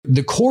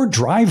the core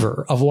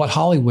driver of what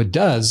Hollywood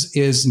does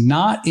is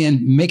not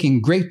in making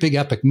great big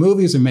epic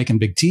movies or making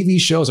big TV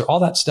shows or all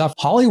that stuff.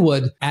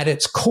 Hollywood at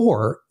its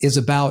core is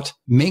about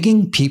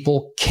making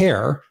people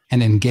care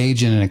and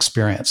engage in an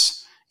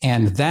experience.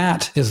 And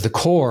that is the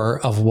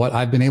core of what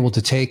I've been able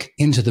to take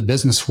into the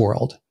business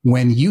world.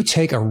 When you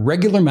take a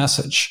regular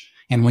message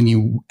and when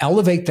you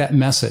elevate that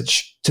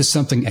message to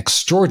something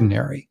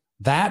extraordinary,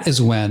 that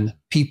is when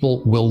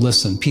people will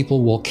listen,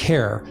 people will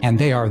care, and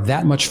they are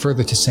that much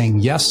further to saying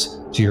yes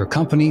to your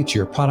company, to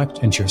your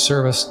product, and to your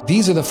service.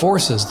 These are the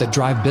forces that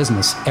drive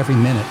business every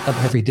minute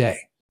of every day.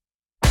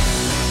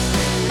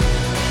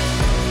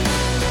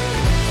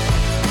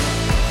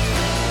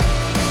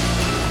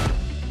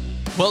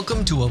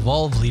 Welcome to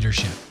Evolve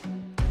Leadership,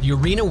 the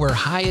arena where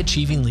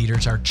high-achieving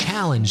leaders are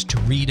challenged to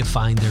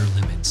redefine their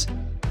limits.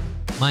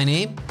 My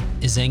name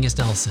is Angus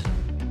Nelson.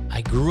 I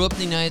grew up in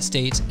the United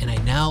States and I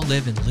now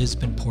live in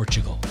Lisbon,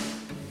 Portugal.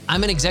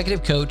 I'm an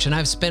executive coach and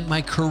I've spent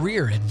my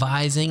career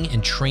advising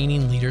and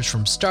training leaders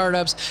from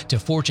startups to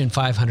Fortune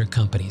 500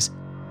 companies.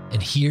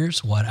 And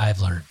here's what I've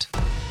learned.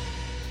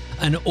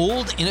 An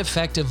old,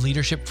 ineffective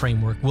leadership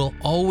framework will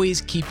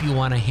always keep you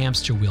on a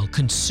hamster wheel,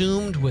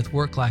 consumed with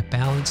work-life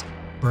balance,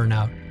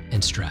 burnout,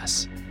 and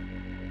stress.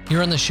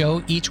 Here on the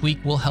show, each week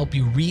we'll help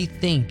you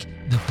rethink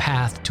the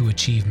path to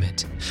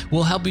achievement.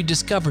 We'll help you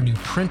discover new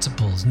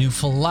principles, new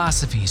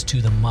philosophies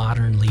to the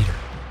modern leader.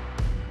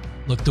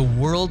 Look, the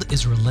world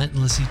is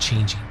relentlessly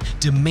changing,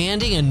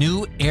 demanding a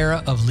new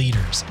era of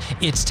leaders.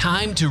 It's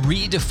time to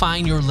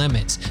redefine your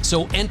limits.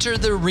 So enter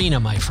the arena,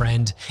 my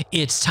friend.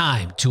 It's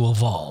time to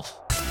evolve.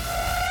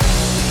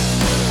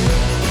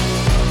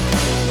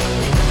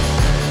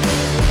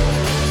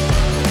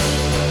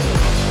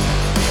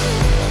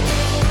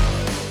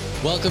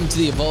 Welcome to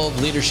the Evolve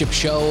Leadership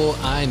Show.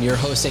 I'm your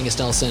host, Angus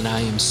Nelson.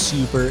 I am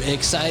super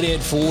excited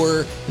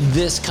for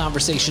this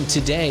conversation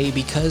today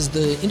because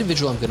the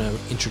individual I'm going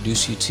to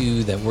introduce you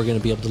to that we're going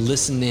to be able to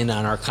listen in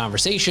on our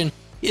conversation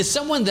is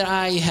someone that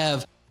I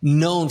have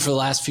known for the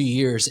last few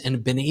years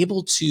and been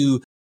able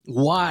to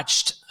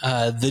watch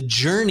the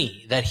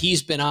journey that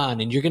he's been on.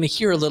 And you're going to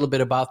hear a little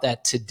bit about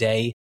that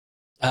today.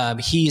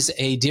 He's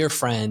a dear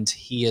friend.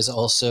 He is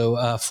also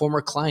a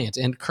former client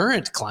and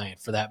current client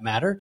for that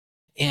matter.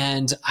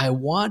 And I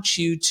want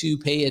you to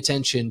pay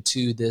attention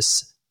to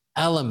this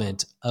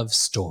element of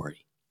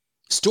story.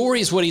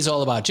 Story is what he's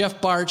all about. Jeff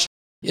Bartsch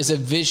is a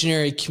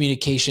visionary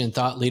communication and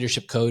thought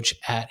leadership coach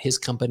at his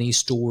company,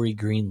 Story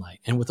Greenlight.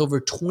 And with over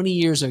 20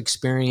 years of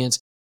experience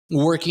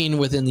working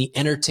within the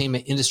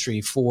entertainment industry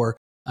for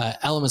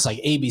elements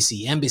like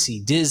ABC,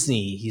 NBC,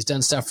 Disney, he's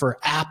done stuff for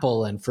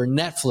Apple and for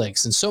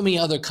Netflix and so many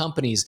other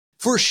companies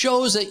for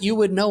shows that you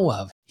would know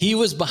of. He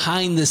was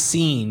behind the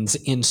scenes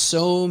in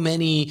so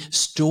many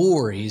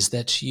stories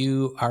that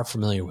you are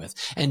familiar with.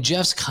 And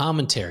Jeff's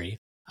commentary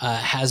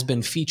has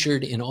been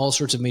featured in all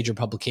sorts of major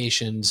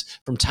publications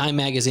from Time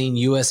Magazine,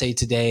 USA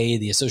Today,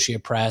 the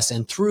Associated Press,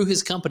 and through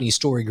his company,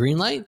 Story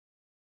Greenlight.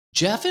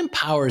 Jeff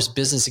empowers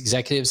business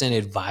executives and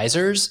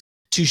advisors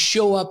to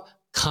show up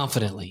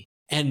confidently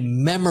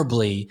and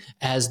memorably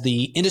as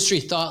the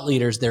industry thought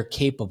leaders they're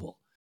capable,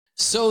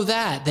 so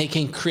that they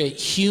can create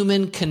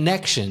human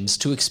connections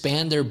to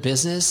expand their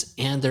business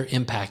and their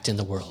impact in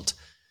the world.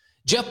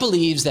 Jeff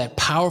believes that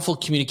powerful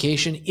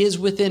communication is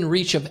within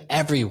reach of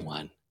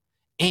everyone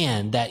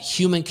and that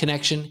human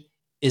connection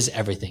is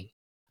everything.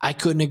 I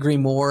couldn't agree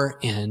more,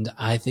 and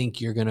I think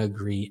you're going to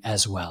agree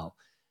as well.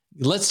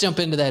 Let's jump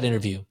into that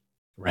interview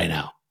right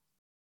now.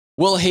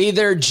 Well, hey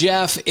there,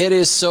 Jeff. It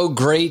is so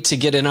great to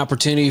get an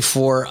opportunity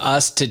for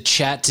us to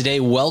chat today.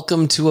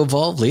 Welcome to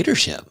Evolve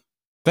Leadership.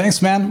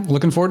 Thanks, man.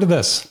 Looking forward to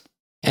this.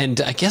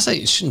 And I guess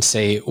I shouldn't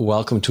say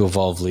welcome to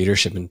Evolve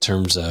Leadership in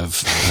terms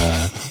of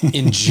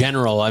in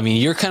general. I mean,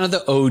 you're kind of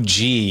the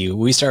OG.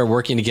 We started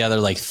working together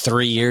like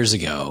 3 years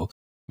ago,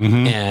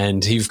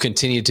 and you've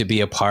continued to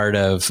be a part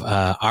of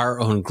our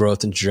own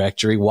growth and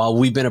trajectory while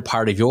we've been a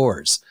part of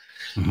yours.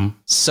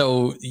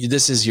 So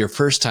this is your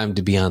first time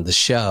to be on the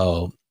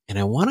show. And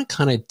I want to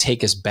kind of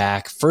take us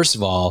back, first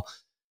of all,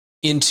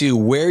 into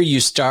where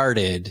you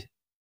started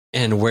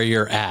and where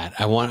you're at.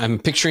 I'm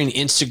picturing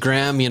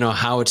Instagram, you know,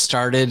 how it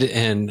started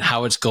and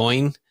how it's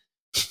going.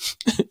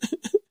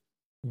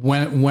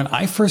 When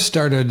I first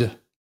started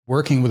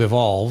working with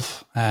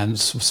Evolve, and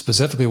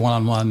specifically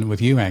one-on-one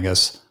with you,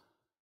 Angus,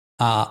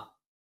 I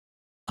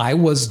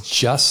was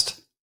just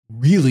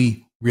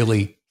really,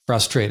 really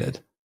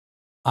frustrated.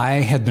 I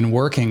had been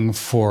working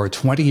for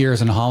 20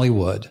 years in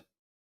Hollywood,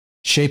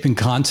 shaping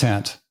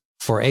content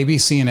for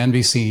ABC and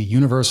NBC,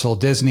 Universal,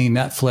 Disney,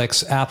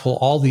 Netflix, Apple,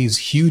 all these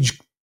huge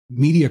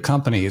media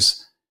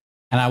companies.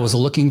 And I was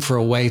looking for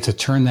a way to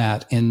turn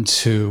that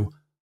into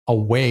a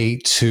way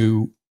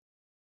to,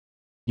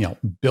 you know,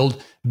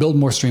 build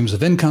more streams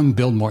of income,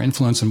 build more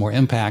influence and more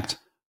impact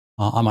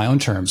on my own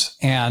terms.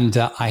 And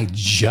I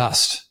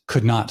just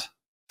could not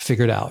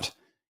figure it out.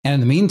 And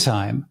in the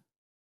meantime,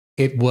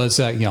 it was,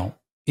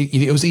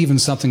 it was even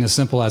something as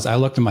simple as I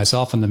looked at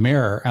myself in the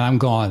mirror and I'm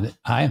going,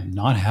 I am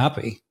not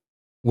happy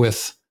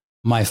with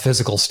my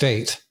physical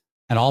state.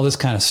 and all this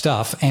kind of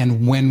stuff.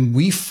 And when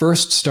we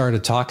first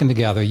started talking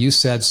together, you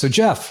said, so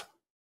Jeff,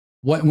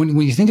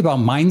 when you think about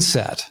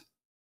mindset,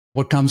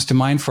 what comes to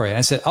mind for you? And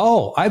I said,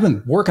 oh, I've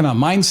been working on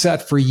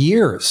mindset for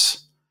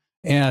years.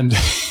 And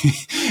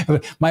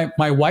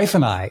my wife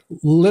and I,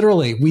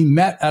 literally, we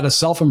met at a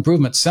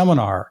self-improvement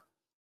seminar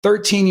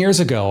 13 years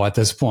ago at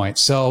this point.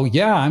 So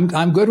yeah,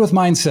 I'm good with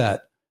mindset.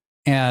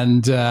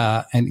 And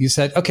you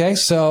said, okay,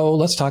 so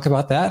let's talk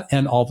about that.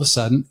 And all of a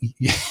sudden,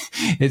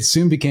 it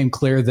soon became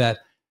clear that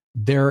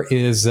there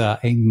is a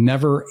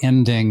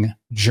never-ending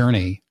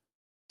journey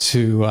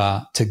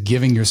to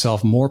giving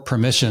yourself more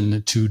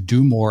permission to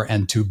do more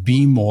and to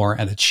be more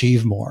and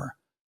achieve more.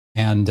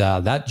 And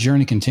that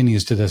journey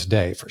continues to this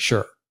day, for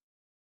sure.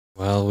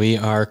 Well, we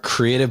are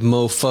creative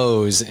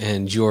mofos,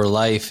 and your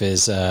life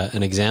is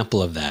an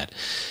example of that.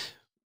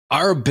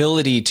 Our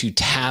ability to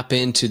tap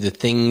into the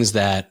things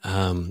that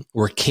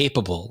we're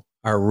capable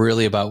are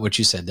really about what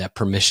you said, that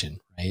permission,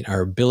 right?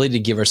 Our ability to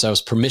give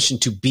ourselves permission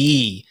to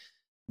be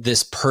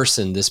this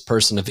person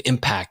of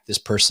impact, this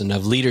person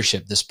of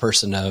leadership, this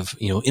person of,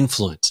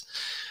 influence.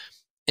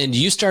 And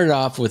you started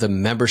off with a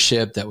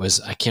membership that was,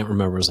 I can't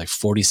remember, it was like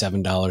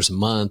 $47 a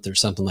month or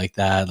something like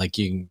that. Like,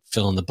 you can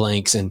fill in the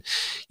blanks, and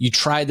you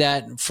tried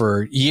that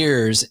for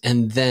years.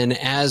 And then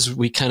as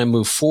we kind of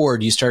move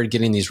forward, you started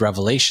getting these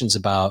revelations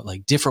about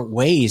like different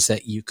ways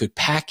that you could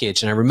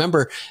package. And I don't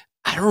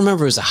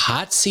remember it was a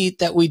hot seat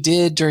that we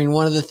did during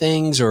one of the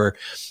things or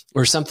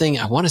something.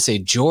 I want to say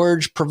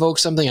George provoked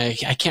something. I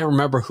can't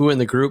remember who in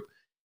the group.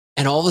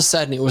 And all of a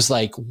sudden it was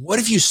like, what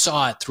if you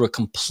saw it through a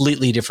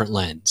completely different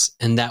lens?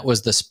 And that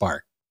was the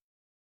spark.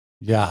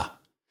 Yeah.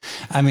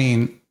 I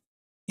mean,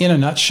 in a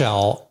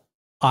nutshell,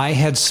 I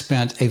had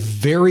spent a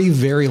very,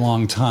 very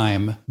long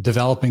time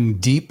developing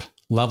deep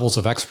levels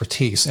of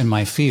expertise in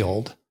my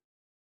field.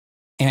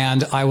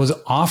 And I was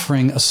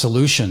offering a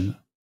solution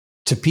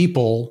to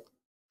people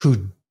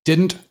who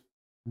didn't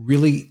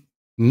really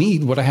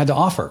need what I had to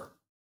offer.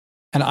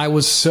 And I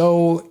was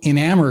so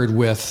enamored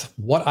with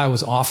what I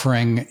was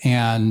offering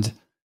and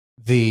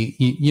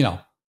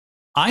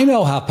I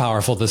know how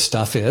powerful this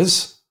stuff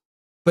is,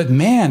 but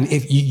man,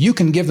 if you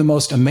can give the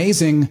most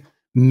amazing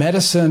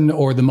medicine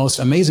or the most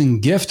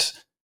amazing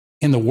gift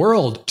in the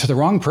world to the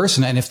wrong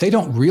person, and if they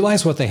don't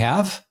realize what they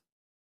have,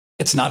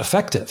 it's not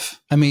effective.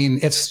 I mean,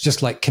 it's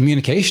just like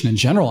communication in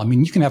general. I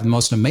mean, you can have the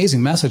most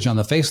amazing message on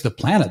the face of the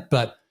planet,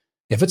 but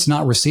if it's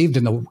not received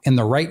in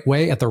the right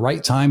way at the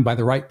right time by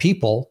the right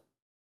people,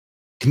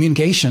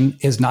 communication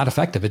is not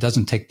effective. It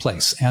doesn't take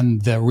place,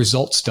 and the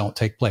results don't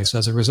take place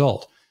as a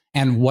result.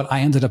 And what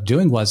I ended up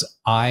doing was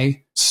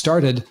I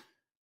started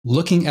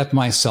looking at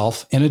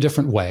myself in a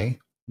different way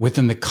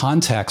within the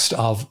context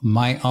of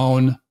my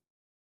own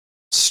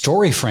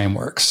story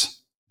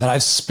frameworks that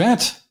I've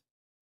spent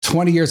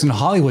 20 years in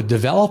Hollywood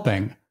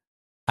developing.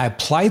 I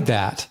applied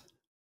that,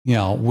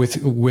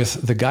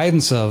 with the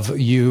guidance of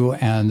you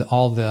and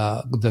all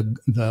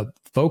the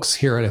folks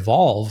here at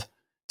Evolve,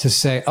 to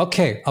say,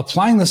 okay,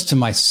 applying this to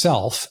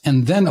myself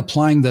and then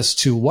applying this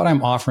to what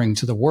I'm offering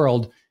to the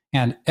world,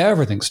 and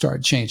everything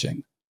started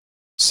changing.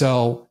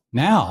 So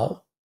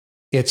now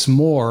it's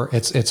more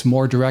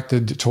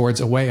directed towards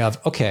a way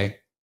of, okay,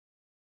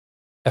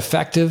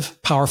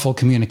 effective, powerful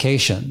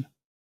communication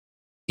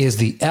is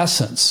the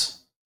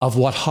essence of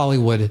what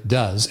Hollywood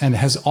does and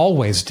has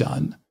always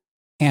done.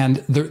 And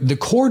the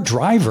core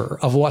driver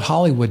of what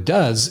Hollywood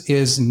does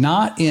is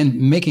not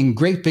in making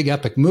great big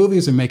epic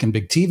movies or making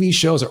big TV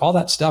shows or all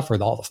that stuff or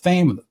all the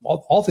fame,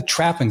 all the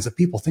trappings that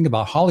people think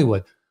about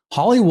Hollywood.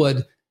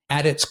 Hollywood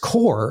at its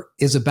core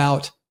is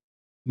about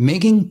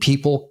making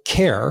people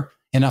care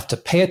enough to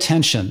pay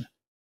attention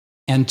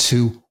and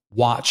to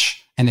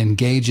watch and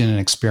engage in an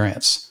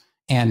experience.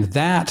 And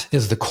that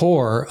is the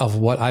core of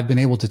what I've been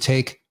able to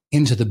take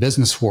into the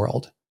business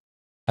world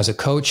as a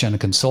coach and a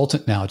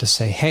consultant now, to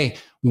say, hey,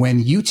 when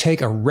you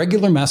take a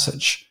regular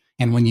message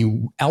and when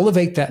you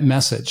elevate that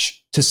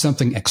message to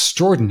something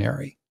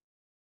extraordinary,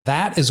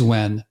 that is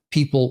when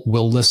people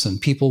will listen,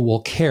 people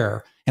will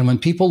care. And when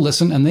people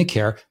listen and they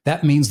care,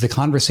 that means the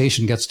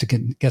conversation gets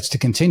to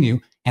continue,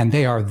 and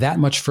they are that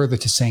much further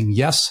to saying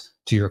yes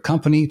to your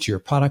company, to your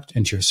product,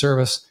 and to your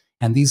service.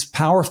 And these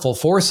powerful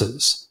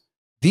forces,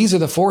 these are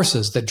the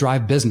forces that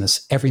drive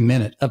business every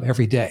minute of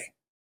every day.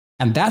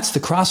 And that's the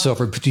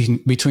crossover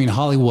between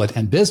Hollywood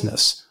and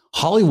business.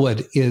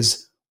 Hollywood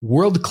is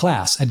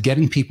world-class at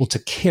getting people to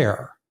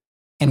care.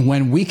 And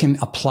when we can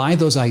apply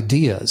those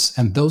ideas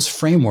and those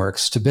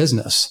frameworks to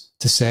business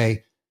to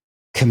say,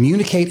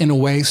 communicate in a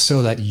way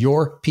so that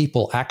your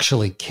people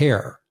actually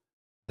care,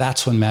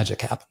 that's when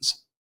magic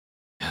happens.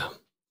 Yeah.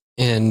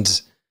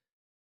 And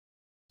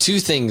two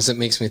things that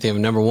makes me think of,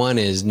 number one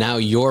is now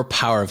your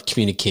power of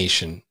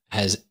communication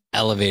has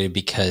elevated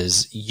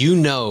because you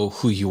know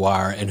who you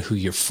are and who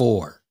you're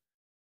for.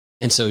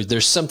 And so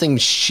there's something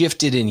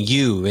shifted in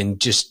you and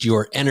just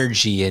your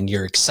energy and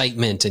your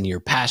excitement and your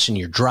passion,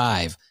 your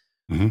drive.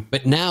 Mm-hmm.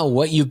 But now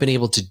what you've been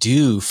able to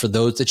do for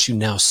those that you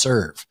now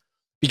serve,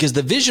 because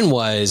the vision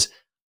was,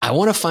 I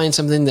want to find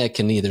something that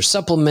can either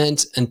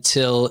supplement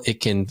until it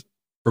can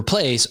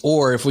replace,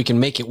 or if we can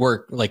make it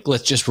work, like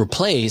let's just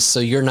replace so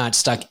you're not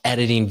stuck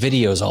editing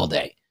videos all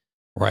day.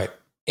 Right.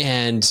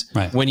 And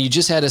when you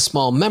just had a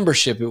small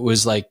membership, it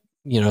was like,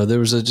 there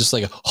was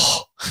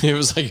it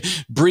was like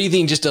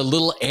breathing just a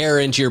little air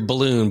into your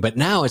balloon. But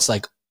now it's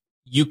like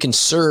you can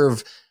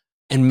serve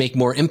and make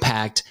more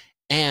impact,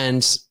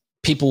 and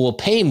people will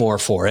pay more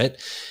for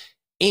it.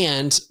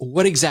 And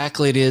what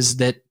exactly it is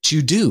that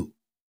you do.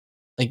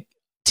 Like,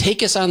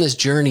 take us on this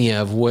journey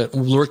of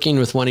working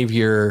with one of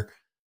your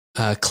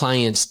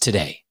clients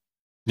today.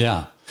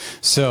 Yeah.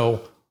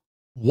 So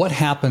what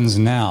happens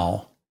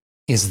now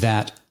is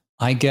that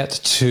I get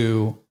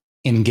to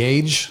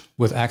engage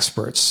with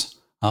experts.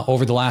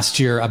 Over the last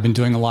year, I've been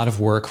doing a lot of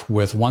work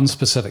with one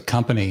specific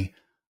company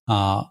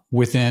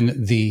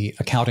within the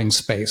accounting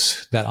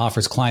space that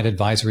offers client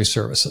advisory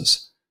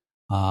services.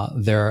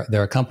 They're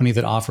a company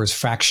that offers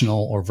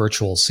fractional or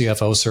virtual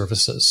CFO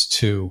services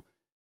to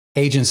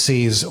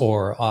agencies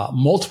or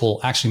multiple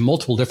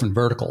different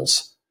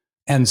verticals.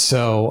 And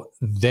so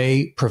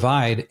they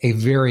provide a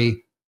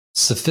very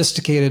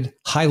sophisticated,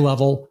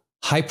 high-level,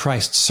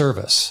 high-priced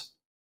service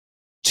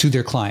to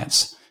their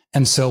clients.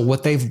 And so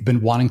what they've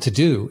been wanting to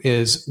do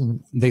is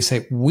they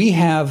say, we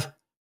have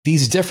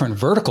these different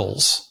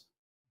verticals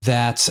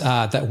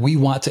that we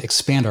want to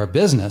expand our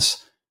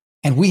business.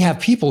 And we have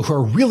people who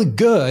are really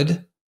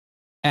good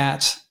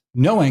at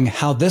knowing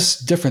how these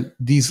different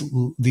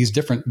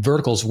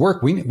verticals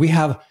work. We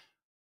have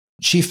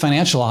chief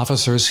financial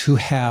officers who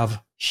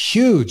have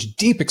huge,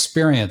 deep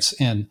experience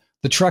in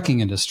the trucking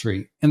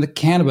industry, in the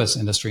cannabis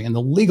industry, in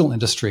the legal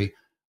industry,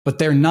 but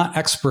they're not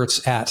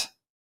experts at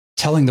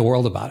telling the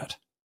world about it.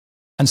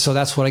 And so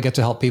that's what I get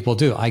to help people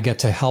do. I get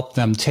to help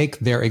them take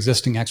their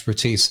existing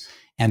expertise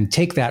and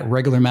take that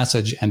regular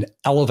message and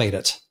elevate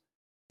it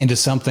into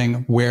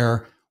something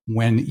where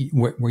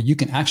you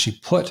can actually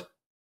put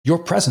your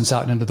presence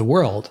out into the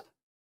world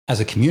as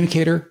a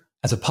communicator,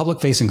 as a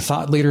public-facing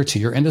thought leader to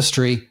your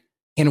industry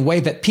in a way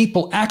that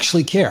people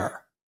actually care.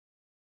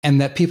 And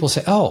that people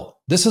say, oh,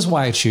 this is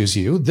why I choose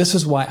you. This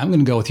is why I'm going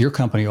to go with your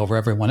company over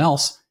everyone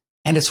else.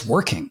 And it's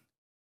working.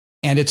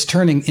 And it's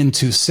turning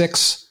into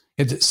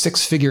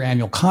six-figure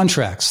annual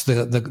contracts.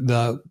 And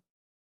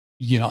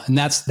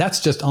that's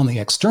just on the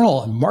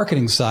external and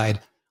marketing side.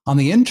 On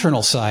the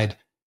internal side,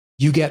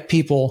 you get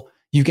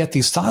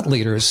these thought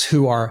leaders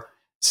who are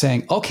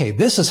saying, okay,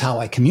 this is how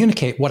I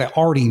communicate what I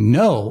already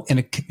know in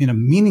a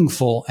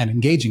meaningful and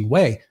engaging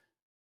way.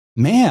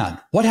 Man,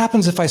 what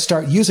happens if I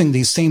start using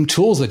these same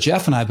tools that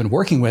Jeff and I have been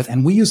working with,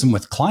 and we use them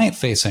with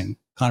client-facing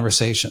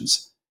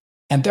conversations?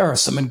 And there are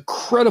some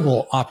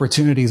incredible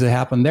opportunities that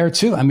happen there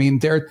too. I mean,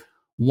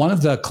 one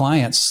of the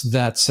clients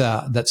that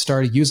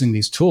started using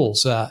these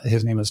tools,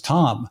 his name is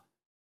Tom.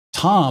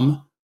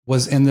 Tom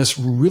was in this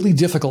really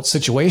difficult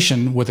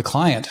situation with a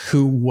client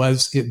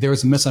there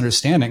was a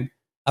misunderstanding.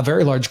 A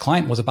very large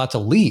client was about to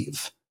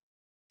leave.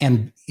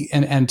 And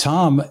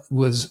Tom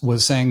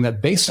was saying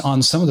that based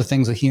on some of the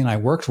things that he and I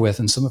worked with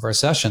in some of our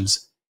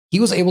sessions, he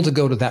was able to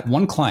go to that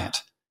one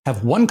client,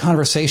 have one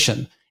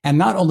conversation, and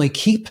not only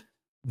keep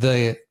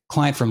the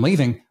client from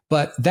leaving,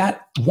 but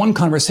that one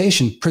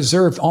conversation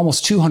preserved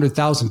almost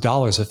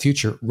 $200,000 of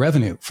future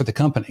revenue for the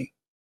company.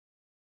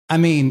 I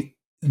mean,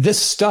 this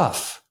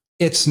stuff,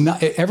 it's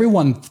not,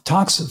 everyone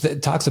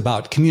talks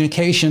about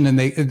communication, and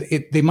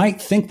they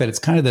might think that it's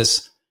kind of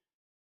this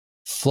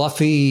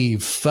fluffy,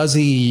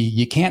 fuzzy,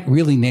 you can't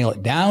really nail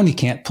it down. You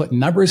can't put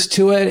numbers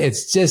to it.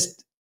 It's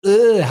just,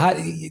 how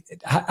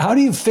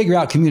do you figure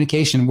out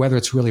communication, whether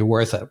it's really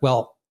worth it?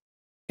 Well,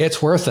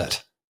 it's worth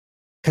it.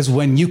 Because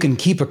when you can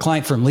keep a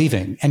client from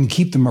leaving and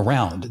keep them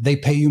around, they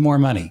pay you more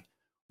money.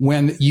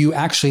 When you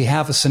actually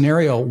have a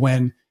scenario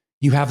when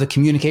you have the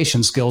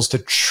communication skills to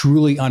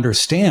truly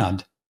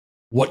understand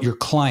what your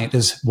client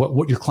is,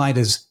 what your client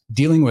is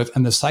dealing with,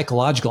 and the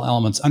psychological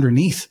elements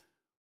underneath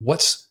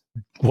what's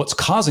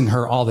causing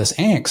her all this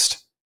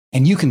angst,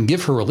 and you can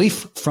give her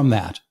relief from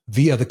that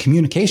via the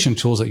communication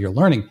tools that you're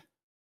learning.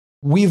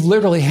 We've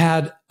literally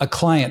had a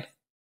client,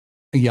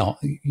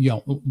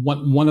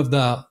 one of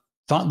the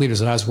thought leaders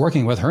that I was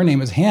working with, her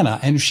name is Hannah,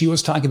 and she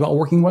was talking about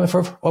working with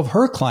of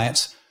her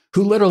clients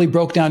who literally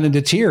broke down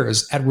into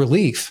tears at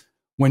relief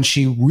when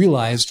she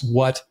realized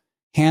what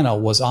Hannah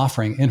was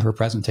offering in her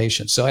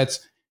presentation. So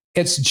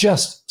it's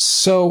just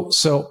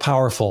so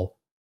powerful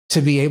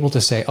to be able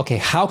to say, okay,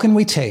 how can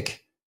we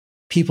take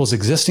people's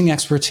existing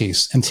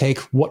expertise and take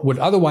what would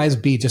otherwise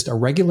be just a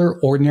regular,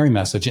 ordinary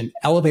message and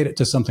elevate it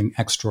to something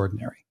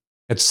extraordinary?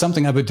 It's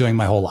something I've been doing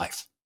my whole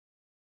life.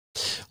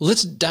 Well,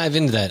 let's dive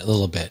into that a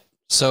little bit.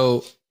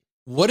 So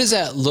what does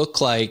that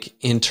look like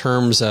in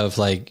terms of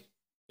like,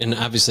 and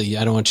obviously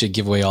I don't want you to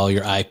give away all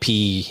your IP,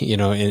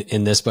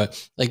 in this,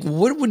 but like,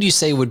 what would you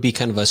say would be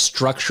kind of a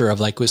structure of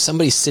like, with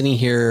somebody sitting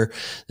here,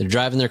 they're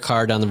driving their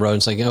car down the road and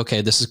it's like,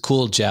 okay, this is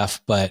cool,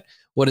 Jeff, but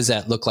what does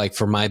that look like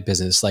for my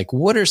business? Like,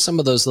 what are some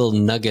of those little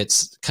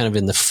nuggets kind of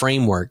in the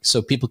framework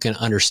so people can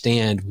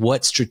understand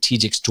what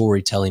strategic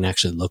storytelling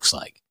actually looks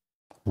like?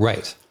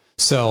 Right.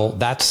 So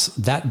that's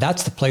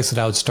the place that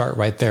I would start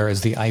right there,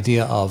 is the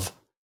idea of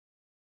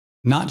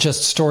not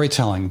just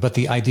storytelling, but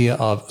the idea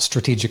of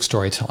strategic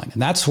storytelling.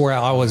 And that's where I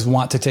always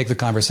want to take the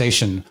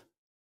conversation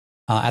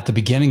at the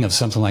beginning of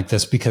something like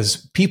this,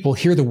 because people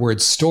hear the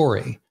word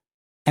story.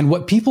 And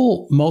what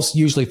people most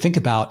usually think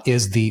about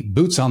is the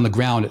boots on the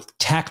ground,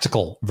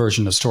 tactical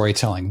version of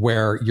storytelling,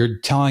 where you're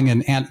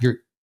you're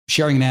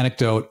sharing an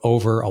anecdote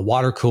over a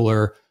water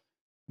cooler,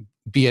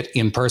 be it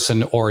in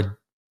person or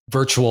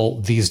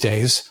virtual these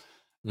days.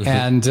 Mm-hmm.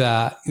 And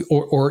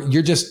or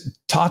you're just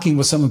talking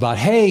with someone about,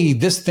 hey,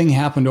 this thing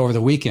happened over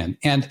the weekend.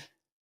 And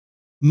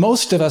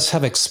most of us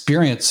have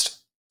experienced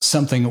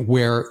something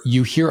where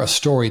you hear a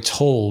story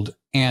told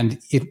and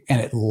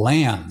it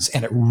lands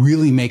and it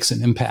really makes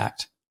an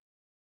impact.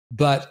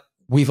 But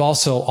we've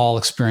also all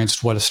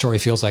experienced what a story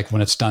feels like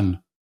when it's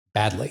done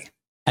badly.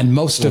 And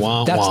most of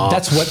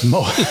that's what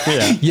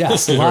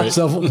yes, lots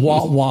of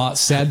wah wah,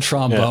 sad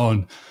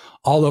trombone.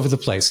 All over the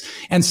place.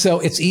 And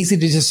so it's easy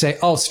to just say,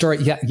 oh, story.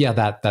 Yeah,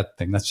 that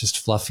thing. That's just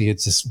fluffy.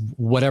 It's just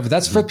whatever.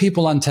 That's for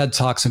people on TED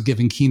Talks and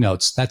giving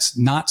keynotes. That's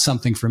not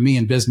something for me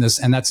in business.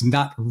 And that's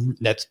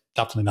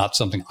definitely not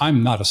something.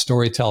 I'm not a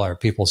storyteller,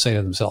 people say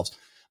to themselves.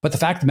 But the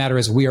fact of the matter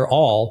is we are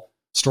all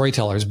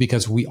storytellers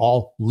because we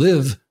all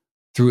live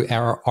through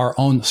our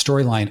own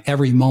storyline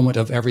every moment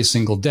of every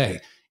single day.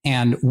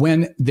 And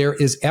when there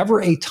is ever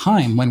a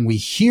time when we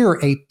hear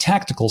a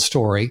tactical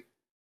story,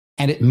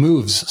 and it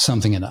moves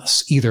something in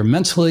us, either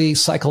mentally,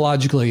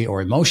 psychologically,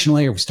 or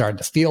emotionally, or we start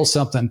to feel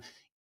something.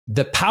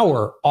 The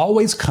power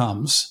always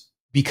comes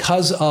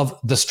because of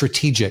the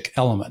strategic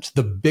element,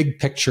 the big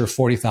picture,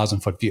 40,000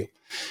 foot view.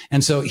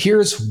 And so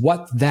here's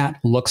what that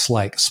looks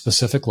like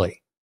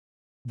specifically.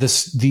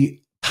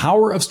 The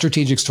power of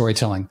strategic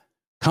storytelling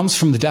comes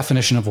from the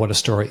definition of what a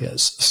story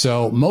is.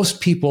 So most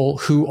people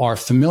who are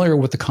familiar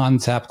with the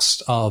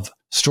context of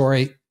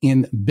story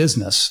in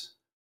business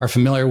are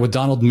familiar with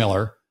Donald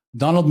Miller.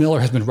 Donald Miller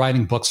has been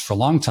writing books for a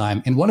long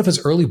time. In one of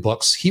his early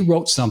books, he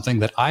wrote something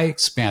that I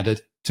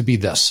expanded to be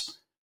this.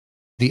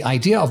 The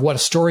idea of what a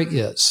story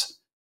is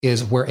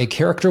where a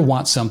character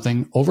wants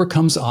something,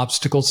 overcomes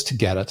obstacles to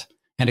get it,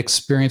 and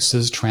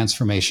experiences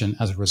transformation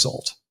as a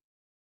result.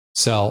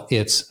 So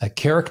it's a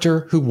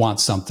character who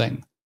wants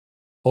something,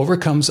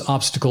 overcomes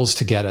obstacles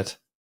to get it,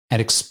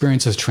 and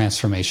experiences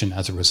transformation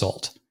as a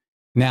result.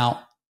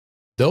 Now,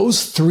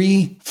 those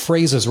three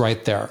phrases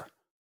right there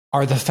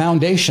are the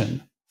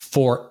foundation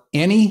for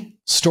any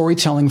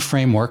storytelling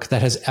framework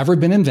that has ever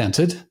been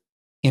invented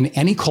in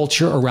any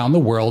culture around the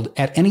world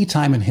at any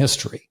time in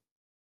history,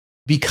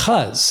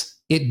 because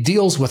it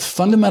deals with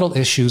fundamental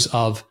issues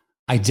of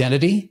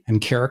identity and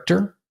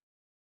character,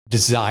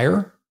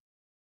 desire,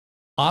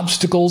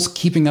 obstacles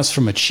keeping us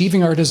from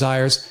achieving our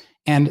desires,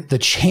 and the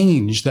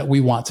change that we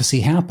want to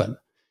see happen.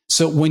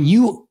 So when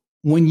you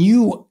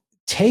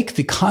take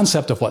the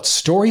concept of what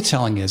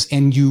storytelling is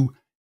and you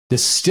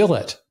distill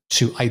it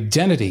to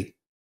identity,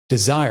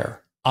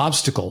 desire,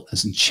 obstacle,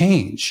 and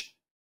change,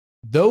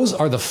 those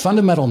are the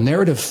fundamental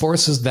narrative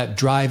forces that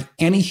drive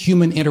any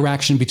human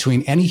interaction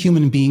between any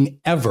human being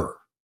ever.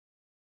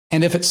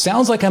 And if it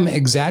sounds like I'm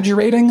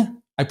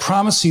exaggerating, I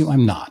promise you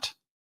I'm not.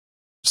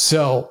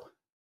 So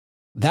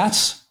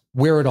that's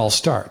where it all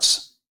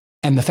starts.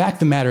 And the fact of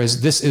the matter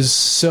is, this is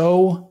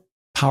so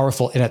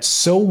powerful and it's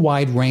so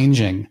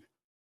wide-ranging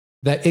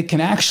that it can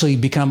actually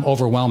become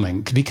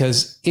overwhelming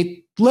because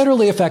it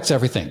literally affects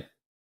everything.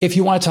 If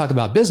you want to talk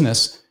about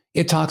business,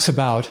 it talks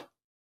about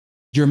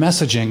your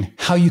messaging,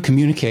 how you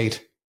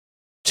communicate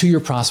to your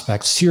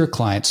prospects, to your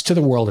clients, to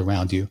the world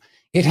around you.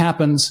 It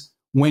happens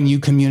when you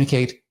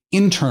communicate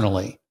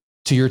internally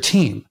to your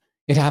team.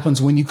 It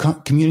happens when you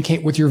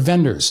communicate with your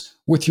vendors,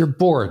 with your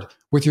board,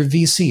 with your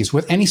VCs,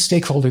 with any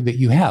stakeholder that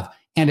you have.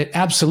 And it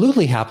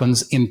absolutely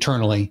happens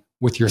internally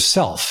with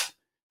yourself,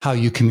 how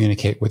you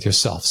communicate with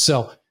yourself.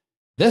 So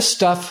this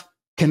stuff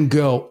can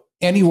go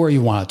anywhere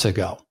you want it to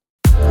go.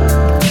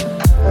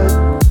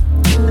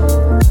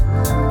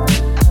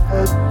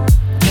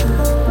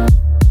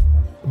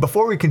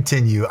 Before we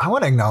continue, I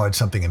want to acknowledge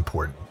something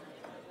important.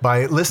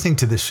 By listening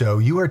to this show,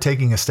 you are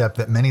taking a step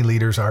that many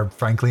leaders are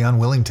frankly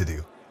unwilling to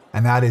do,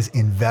 and that is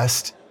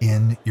invest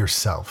in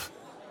yourself.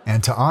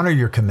 And to honor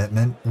your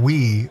commitment,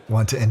 we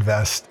want to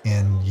invest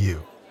in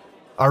you.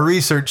 Our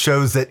research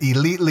shows that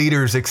elite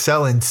leaders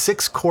excel in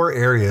 6 core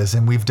areas,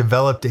 and we've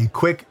developed a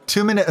quick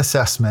 2-minute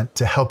assessment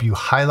to help you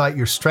highlight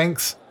your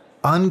strengths,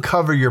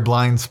 uncover your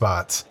blind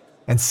spots,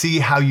 and see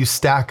how you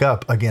stack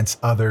up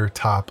against other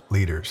top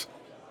leaders.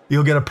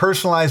 You'll get a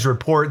personalized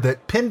report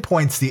that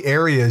pinpoints the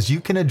areas you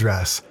can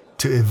address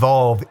to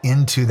evolve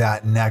into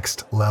that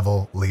next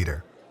level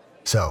leader.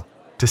 So,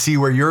 to see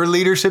where your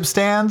leadership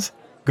stands,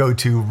 go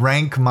to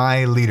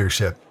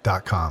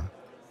rankmyleadership.com.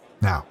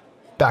 Now,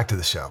 back to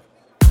the show.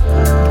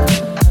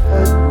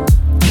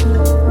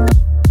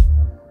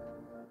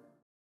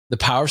 The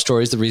power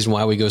story is the reason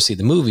why we go see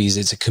the movies.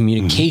 It's a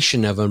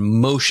communication of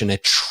emotion, a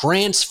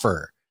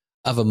transfer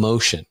of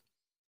emotion.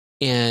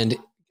 And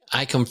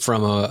I come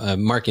from a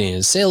marketing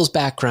and sales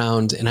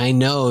background, and I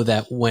know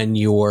that when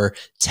you're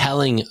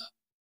telling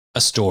a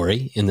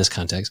story in this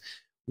context,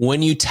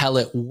 when you tell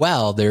it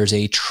well, there's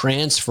a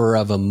transfer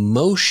of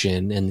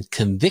emotion and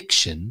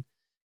conviction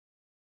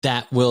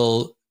that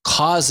will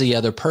cause the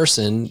other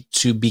person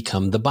to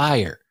become the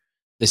buyer.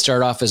 They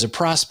start off as a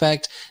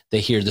prospect. They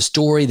hear the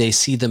story. They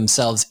see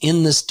themselves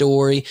in the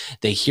story.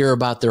 They hear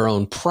about their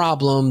own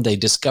problem. They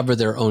discover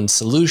their own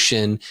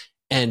solution.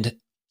 And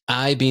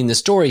I, being the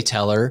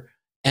storyteller,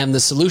 am the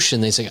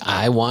solution. They say,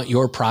 I want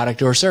your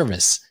product or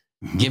service.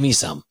 Mm-hmm. Give me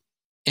some.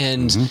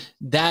 And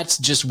that's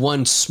just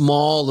one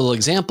small little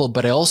example.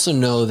 But I also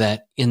know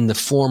that in the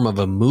form of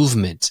a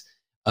movement,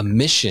 a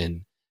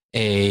mission,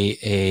 a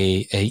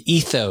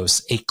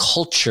ethos, a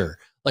culture,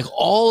 like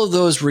all of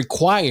those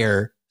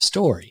require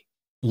story.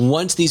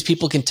 Once these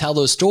people can tell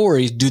those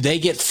stories, do they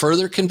get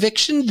further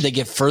conviction? Do they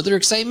get further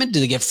excitement? Do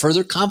they get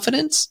further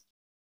confidence?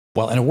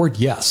 Well, in a word,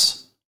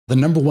 yes. The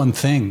number one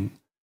thing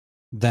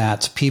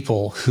that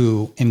people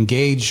who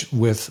engage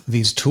with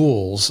these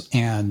tools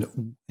and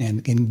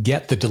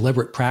get the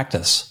deliberate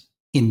practice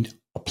in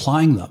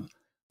applying them,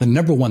 the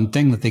number one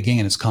thing that they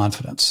gain is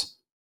confidence,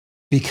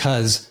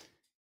 because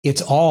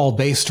it's all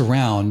based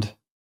around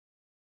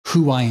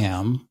who I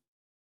am,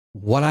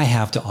 what I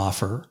have to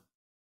offer,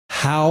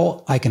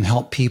 how I can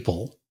help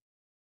people,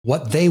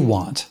 what they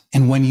want.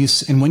 And when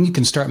you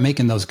can start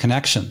making those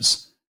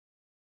connections,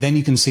 then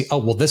you can see, oh,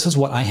 well, this is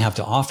what I have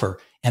to offer.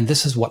 And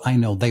this is what I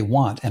know they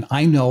want. And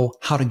I know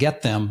how to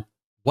get them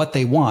what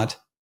they want.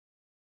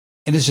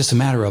 And it's just a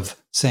matter of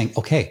saying,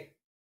 okay,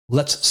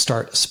 let's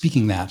start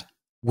speaking that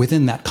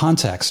within that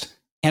context.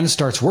 And it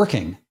starts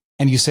working.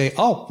 And you say,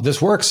 oh, this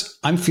works.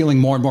 I'm feeling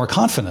more and more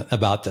confident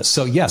about this.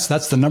 So yes,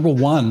 that's the number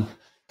one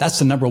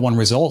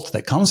result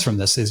that comes from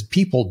this, is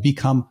people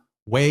become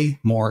way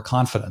more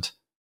confident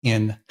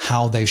in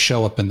how they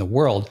show up in the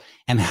world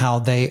and how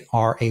they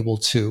are able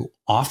to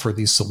offer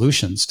these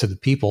solutions to the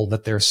people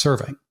that they're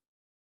serving.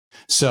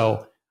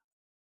 So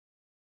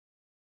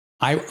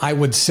I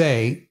would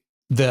say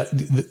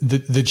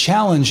the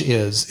challenge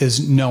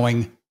is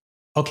knowing,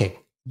 okay,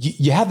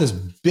 you have this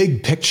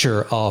big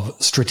picture of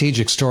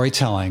strategic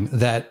storytelling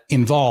that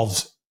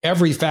involves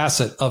every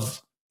facet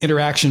of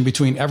interaction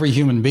between every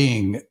human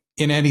being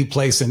in any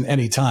place and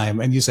any time.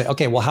 And you say,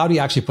 okay, well, how do you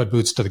actually put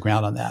boots to the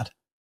ground on that?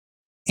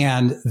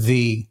 And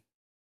the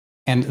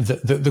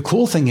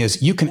cool thing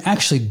is you can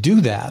actually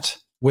do that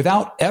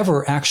without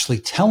ever actually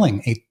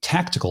telling a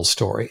tactical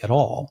story at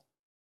all.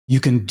 You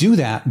can do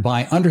that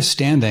by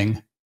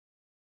understanding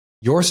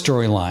your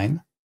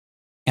storyline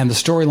and the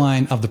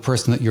storyline of the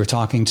person that you're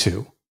talking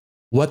to,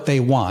 what they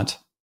want,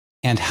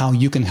 and how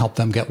you can help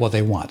them get what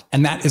they want.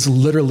 And that is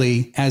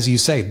literally, as you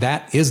say,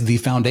 that is the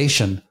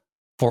foundation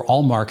for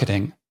all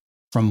marketing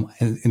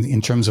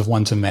in terms of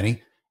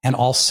one-to-many, and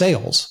all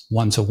sales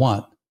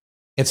one-to-one.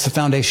 It's the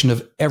foundation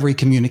of every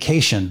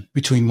communication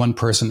between one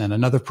person and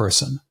another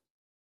person,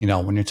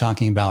 when you're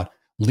talking about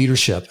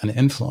leadership and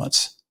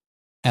influence.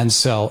 And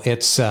so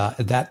it's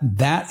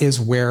that is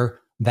where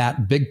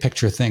that big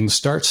picture thing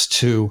starts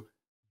to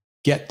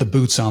get the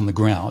boots on the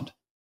ground,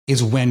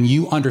 is when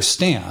you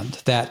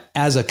understand that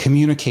as a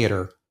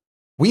communicator,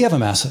 we have a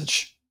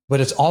message, but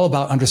it's all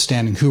about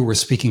understanding who we're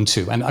speaking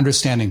to and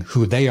understanding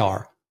who they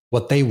are,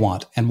 what they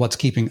want, and what's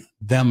keeping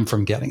them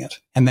from getting it.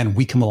 And then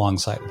we come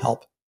alongside and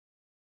help.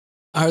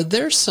 Are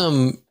there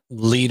some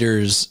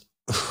leaders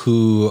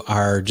who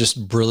are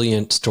just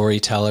brilliant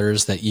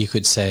storytellers that you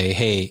could say,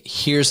 hey,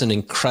 here's an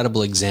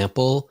incredible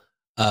example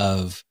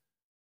of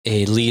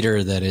a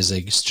leader that is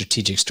a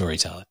strategic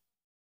storyteller?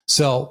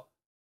 So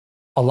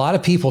a lot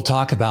of people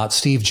talk about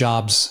Steve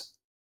Jobs,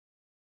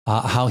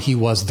 how he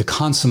was the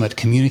consummate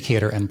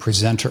communicator and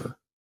presenter.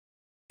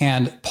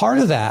 And part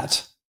of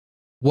that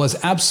was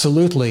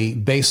absolutely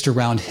based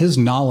around his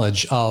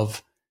knowledge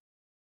of,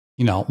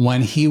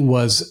 when he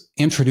was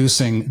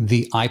introducing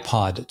the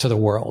iPod to the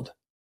world.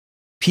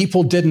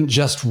 People didn't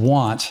just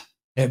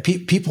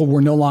people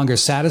were no longer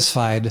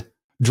satisfied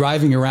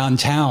driving around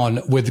town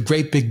with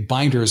great big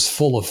binders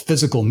full of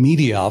physical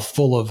media,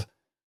 full of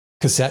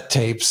cassette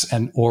tapes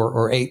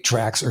or 8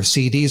 tracks or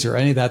CDs or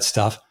any of that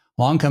stuff.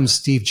 Along comes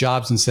Steve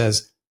Jobs and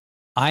says,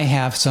 I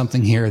have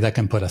something here that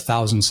can put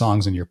 1,000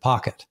 songs in your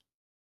pocket.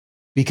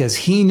 Because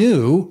he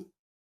knew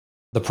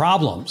the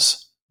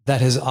problems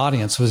that his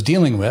audience was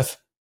dealing with.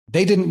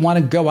 They didn't want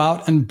to go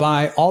out and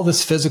buy all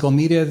this physical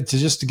media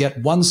to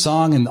get one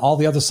song and all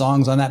the other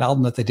songs on that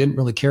album that they didn't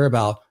really care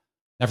about.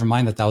 Never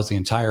mind that was the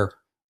entire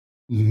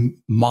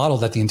model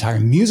that the entire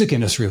music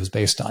industry was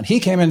based on. He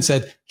came in and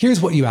said,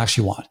 here's what you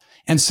actually want.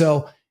 And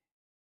so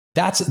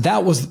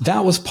that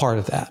was part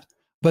of that.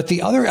 But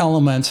the other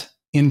element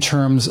in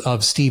terms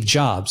of Steve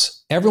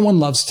Jobs, everyone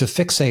loves to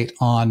fixate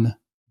on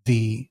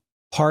the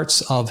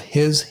parts of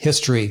his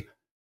history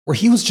where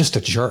he was just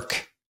a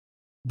jerk.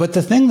 But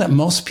the thing that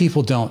most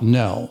people don't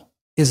know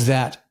is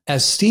that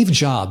as Steve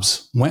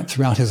Jobs went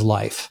throughout his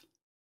life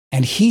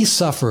and he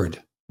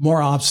suffered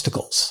more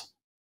obstacles,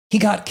 he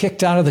got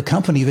kicked out of the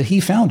company that he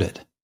founded.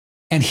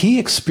 And he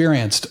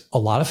experienced a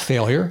lot of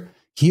failure.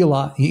 He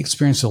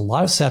experienced a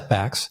lot of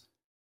setbacks.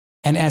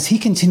 And as he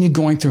continued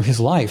going through his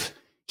life,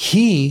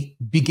 he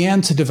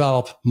began to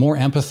develop more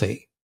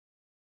empathy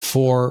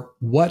for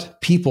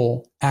what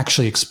people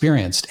actually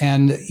experienced.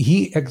 And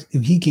he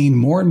gained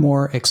more and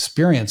more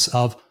experience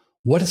of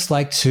what it's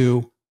like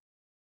to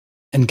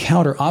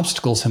encounter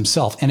obstacles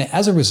himself. And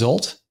as a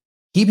result,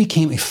 he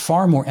became a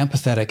far more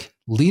empathetic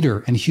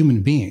leader and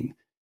human being.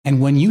 And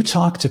when you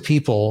talk to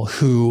people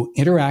who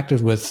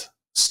interacted with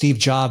Steve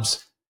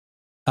Jobs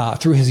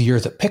through his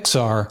years at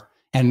Pixar,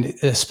 and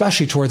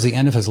especially towards the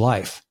end of his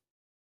life,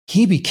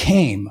 he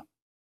became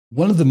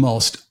one of the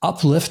most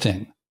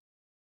uplifting,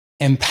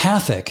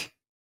 empathic,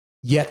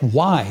 yet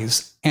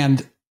wise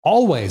and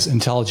always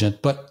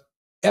intelligent, but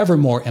ever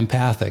more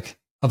empathic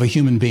of a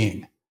human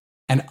being.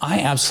 And I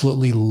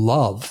absolutely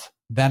love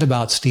that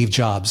about Steve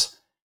Jobs,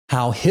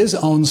 how his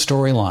own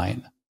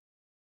storyline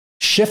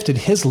shifted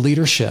his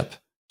leadership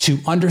to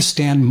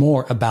understand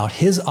more about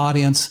his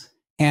audience.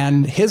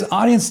 And his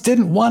audience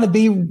didn't want to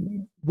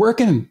be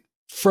working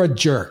for a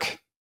jerk.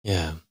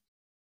 Yeah.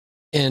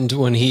 And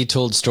when he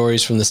told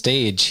stories from the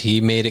stage,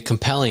 he made it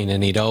compelling,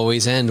 and he'd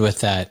always end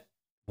with that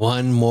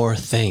one more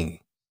thing.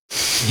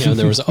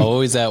 There was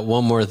always that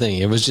one more thing.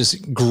 It was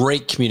just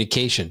great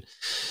communication.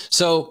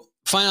 So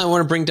finally, I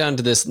want to bring down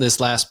to this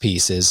last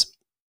piece is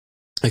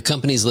a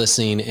company's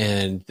listening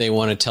and they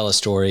want to tell a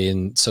story.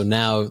 And so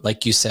now,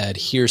 like you said,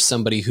 here's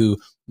somebody who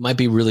might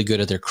be really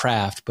good at their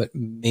craft, but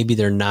maybe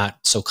they're not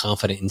so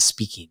confident in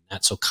speaking,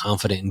 not so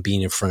confident in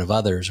being in front of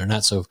others, or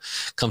not so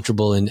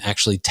comfortable in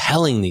actually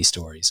telling these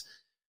stories.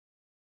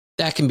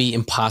 That can be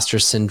imposter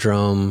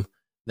syndrome.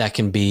 That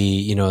can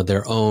be,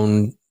 their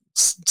own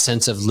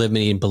sense of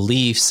limiting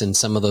beliefs and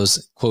some of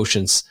those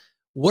quotients.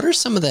 What are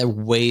some of the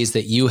ways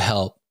that you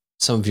help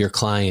some of your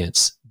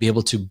clients be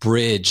able to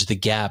bridge the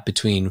gap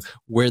between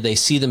where they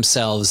see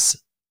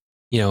themselves,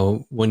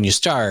 when you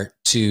start,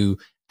 to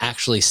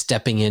actually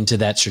stepping into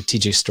that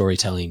strategic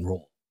storytelling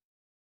role?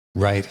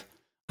 Right.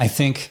 I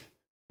think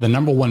the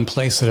number one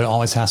place that it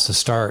always has to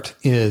start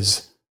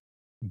is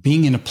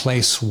being in a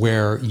place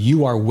where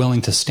you are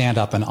willing to stand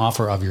up and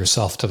offer of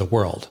yourself to the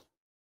world.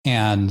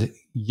 And,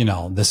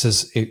 this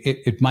is,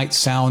 it might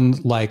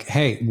sound like,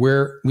 hey,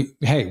 we're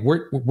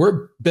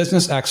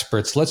business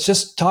experts. Let's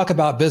just talk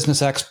about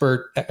business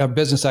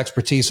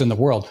expertise in the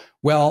world.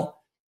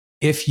 Well,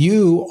 if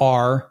you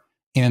are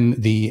in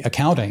the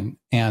accounting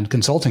and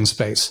consulting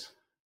space,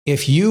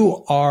 if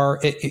you're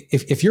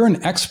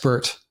an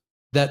expert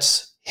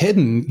that's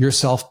hidden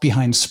yourself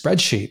behind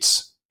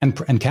spreadsheets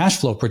and cash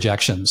flow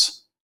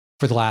projections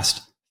for the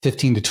last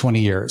 15 to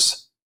 20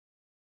 years,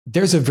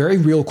 there's a very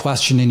real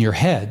question in your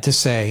head to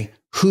say,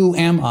 who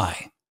am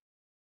I?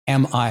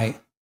 Am I,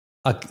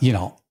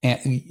 do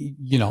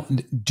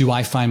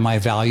I find my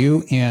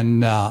value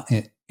in a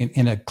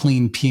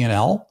clean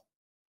P&L?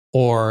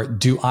 Or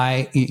do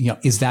I,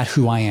 is that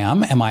who I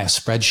am? Am I a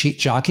spreadsheet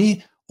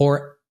jockey?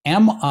 Or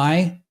am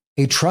I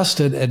a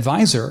trusted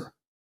advisor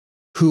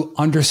who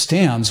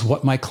understands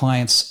what my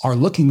clients are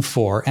looking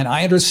for? And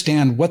I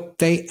understand what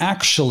they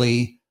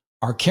actually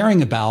are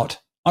caring about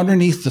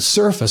underneath the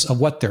surface of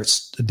what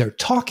they're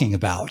talking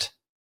about.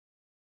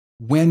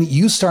 When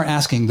you start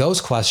asking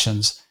those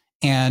questions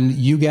and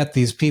you get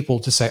these people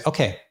to say,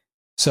 okay,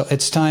 so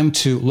it's time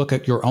to look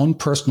at your own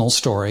personal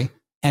story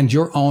and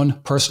your own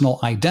personal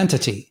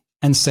identity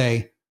and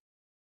say,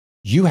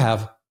 you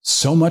have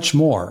so much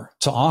more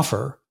to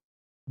offer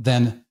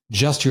than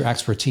just your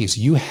expertise.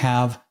 You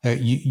have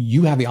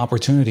the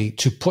opportunity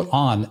to put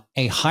on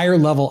a higher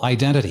level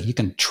identity. You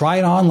can try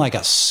it on like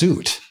a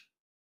suit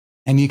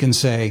and you can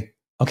say,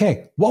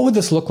 okay, what would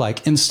this look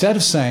like? Instead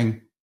of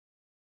saying,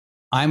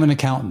 I'm an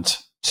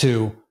accountant,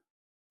 to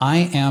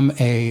I am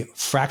a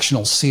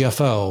fractional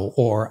CFO,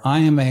 or I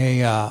am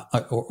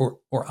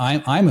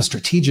I'm a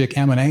strategic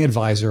M&A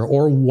advisor,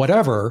 or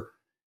whatever,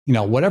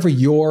 whatever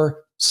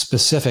your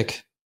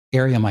specific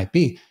area might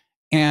be.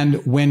 And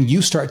when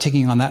you start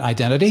taking on that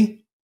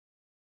identity,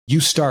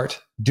 you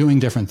start doing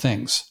different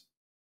things.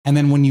 And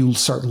then when you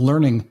start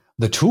learning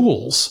the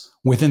tools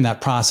within that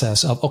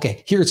process of,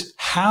 okay, here's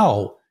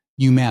how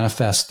you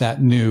manifest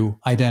that new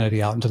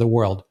identity out into the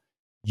world,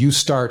 you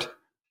start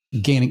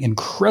gaining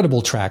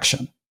incredible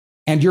traction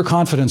and your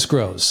confidence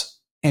grows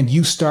and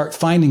you start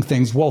finding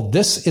things. Well,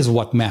 this is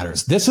what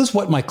matters. This is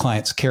what my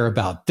clients care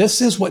about.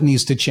 This is what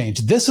needs to change.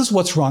 This is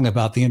what's wrong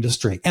about the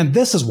industry. And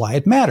this is why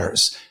it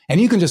matters.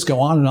 And you can just go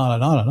on and on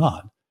and on and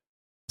on.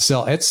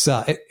 So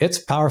it's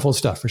powerful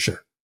stuff for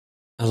sure.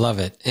 I love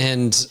it.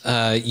 And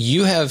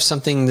you have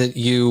something that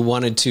you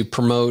wanted to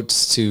promote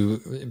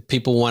to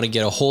people want to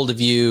get a hold of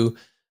you.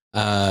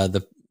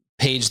 The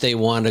page they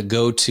want to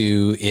go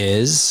to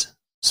is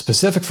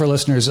specific for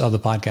listeners of the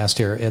podcast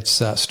here.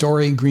 It's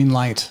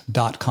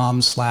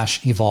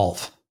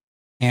storygreenlight.com/evolve.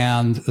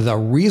 And the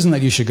reason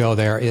that you should go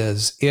there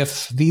is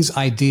if these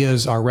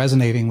ideas are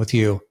resonating with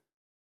you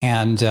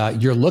and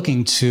you're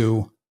looking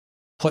to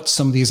put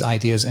some of these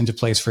ideas into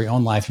place for your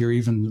own life, you're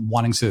even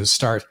wanting to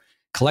start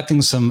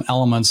collecting some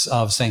elements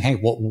of saying, hey,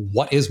 well,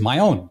 what is my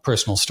own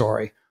personal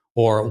story?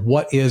 Or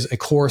what is a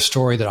core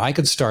story that I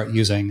could start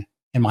using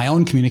in my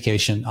own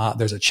communication?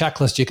 There's a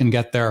checklist you can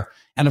get there.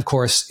 And of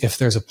course, if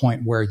there's a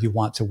point where you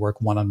want to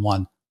work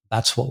one-on-one,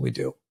 that's what we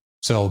do.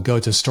 So go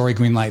to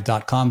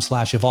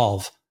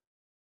storygreenlight.com/evolve.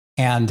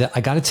 And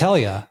I got to tell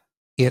you,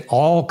 it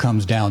all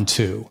comes down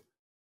to,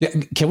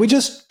 can we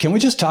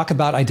just talk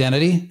about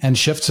identity and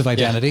shifts of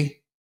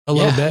identity a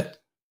little bit?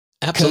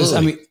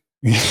 Absolutely.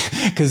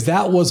 Because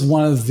that was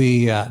one of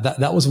the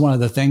that was one of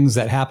the things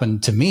that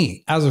happened to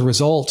me as a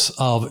result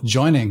of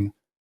joining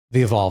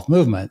the Evolve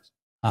movement,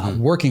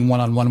 working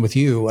one-on-one with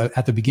you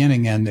at the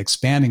beginning and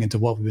expanding into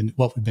what we've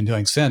been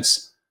doing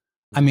since.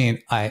 I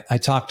mean, I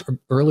talked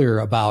earlier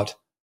about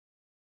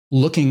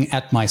looking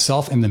at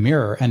myself in the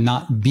mirror and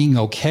not being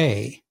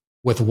okay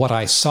with what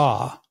I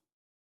saw,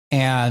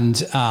 and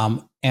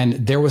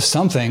there was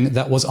something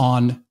that was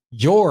on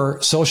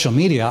your social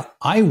media.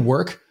 I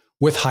work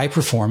with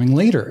high-performing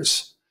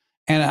leaders,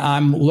 and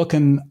I'm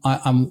looking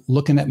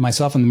at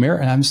myself in the mirror,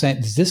 and I'm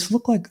saying, does this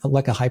look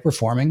like a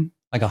high-performing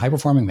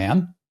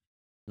man?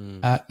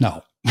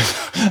 No.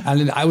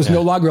 And I was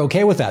no longer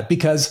okay with that,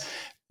 because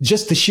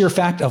just the sheer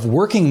fact of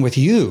working with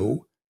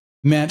you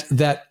meant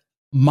that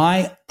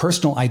my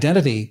personal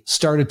identity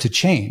started to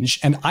change,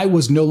 and I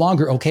was no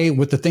longer okay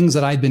with the things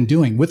that I'd been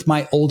doing with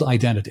my old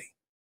identity.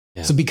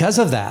 Yeah. So because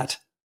of that,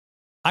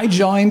 I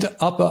joined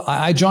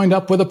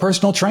up with a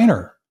personal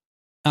trainer.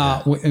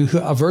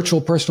 A virtual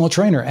personal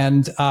trainer,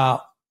 and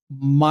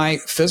my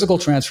physical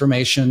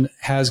transformation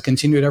has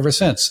continued ever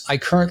since. I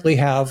currently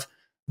have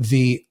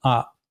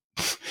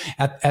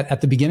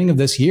at the beginning of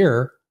this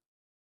year,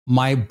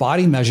 my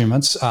body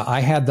measurements.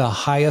 I had the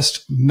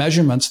highest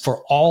measurements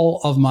for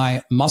all of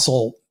my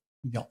muscle,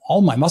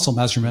 all my muscle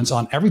measurements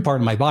on every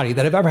part of my body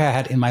that I've ever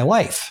had in my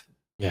life.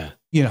 Yeah,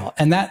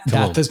 and that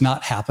does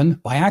not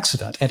happen by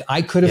accident, and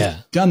I could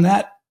have done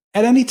that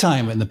at any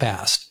time in the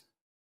past.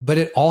 But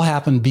it all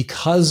happened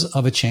because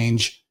of a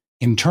change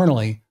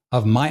internally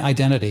of my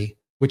identity,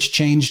 which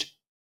changed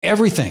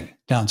everything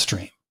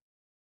downstream.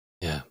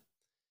 Yeah.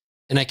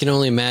 And I can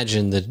only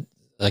imagine that,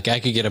 like, I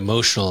could get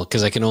emotional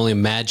because I can only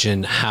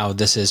imagine how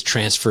this has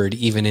transferred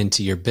even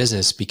into your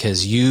business,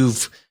 because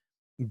you've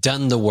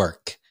done the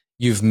work,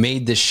 you've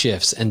made the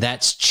shifts, and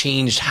that's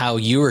changed how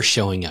you are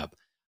showing up,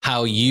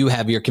 how you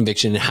have your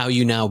conviction, and how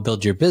you now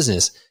build your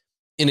business.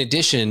 In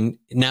addition,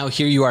 now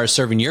here you are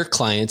serving your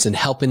clients and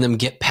helping them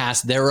get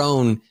past their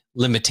own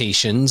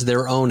limitations,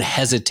 their own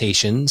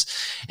hesitations,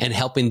 and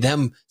helping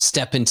them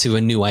step into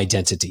a new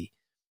identity.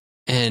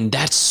 And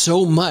that's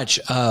so much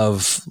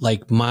of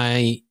like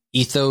my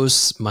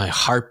ethos, my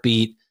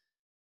heartbeat.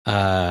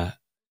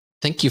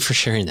 Thank you for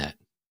sharing that.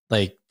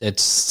 Like,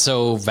 it's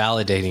so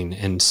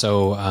validating and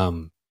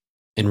so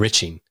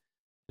enriching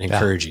and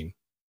encouraging.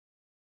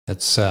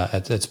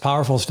 It's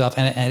powerful stuff,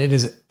 and it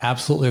is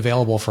absolutely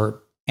available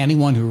for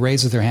anyone who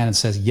raises their hand and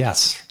says,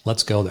 yes,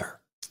 let's go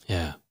there.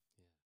 Yeah.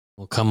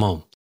 Well, come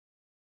on.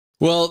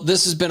 Well,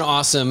 this has been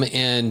awesome.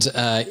 And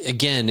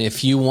again,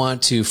 if you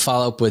want to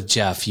follow up with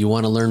Jeff, you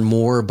want to learn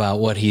more about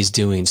what he's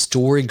doing,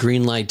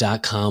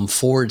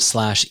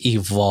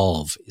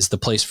 storygreenlight.com/evolve is the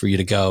place for you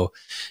to go.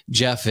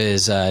 Jeff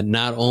is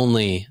not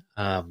only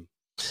a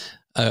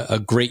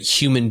great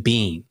human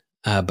being,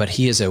 but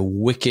he is a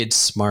wicked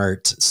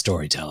smart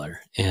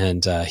storyteller,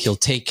 and he'll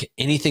take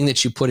anything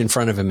that you put in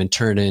front of him and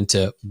turn it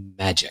into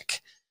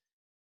magic.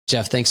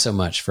 Jeff, thanks so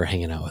much for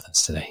hanging out with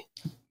us today.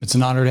 It's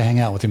an honor to hang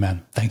out with you,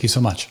 man. Thank you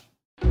so much.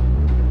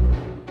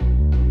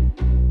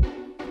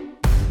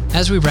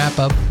 As we wrap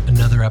up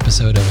another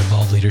episode of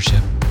Evolve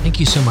Leadership, thank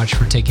you so much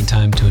for taking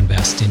time to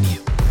invest in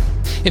you.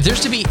 If there's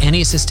to be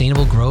any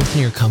sustainable growth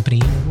in your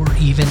company or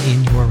even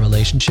in your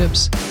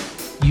relationships,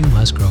 you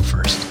must grow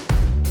first.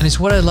 And it's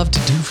what I love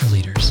to do for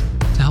leaders,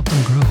 to help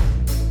them grow,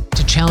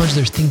 to challenge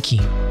their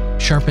thinking,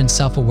 sharpen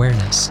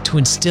self-awareness, to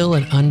instill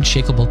an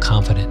unshakable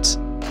confidence,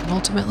 and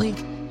ultimately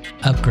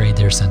upgrade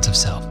their sense of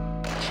self.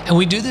 And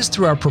we do this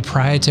through our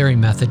proprietary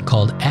method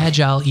called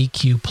Agile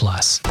EQ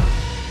Plus,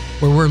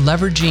 where we're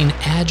leveraging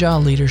agile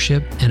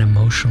leadership and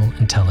emotional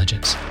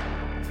intelligence.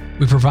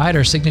 We provide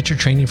our signature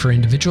training for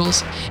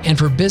individuals, and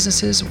for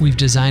businesses, we've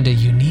designed a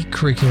unique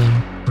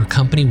curriculum for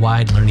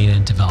company-wide learning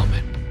and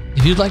development.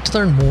 If you'd like to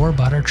learn more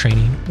about our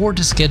training or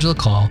to schedule a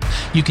call,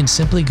 you can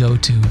simply go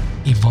to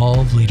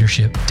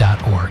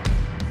evolveleadership.org.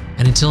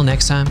 And until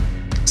next time,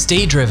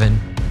 stay driven,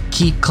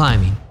 keep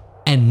climbing,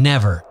 and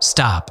never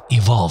stop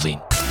evolving.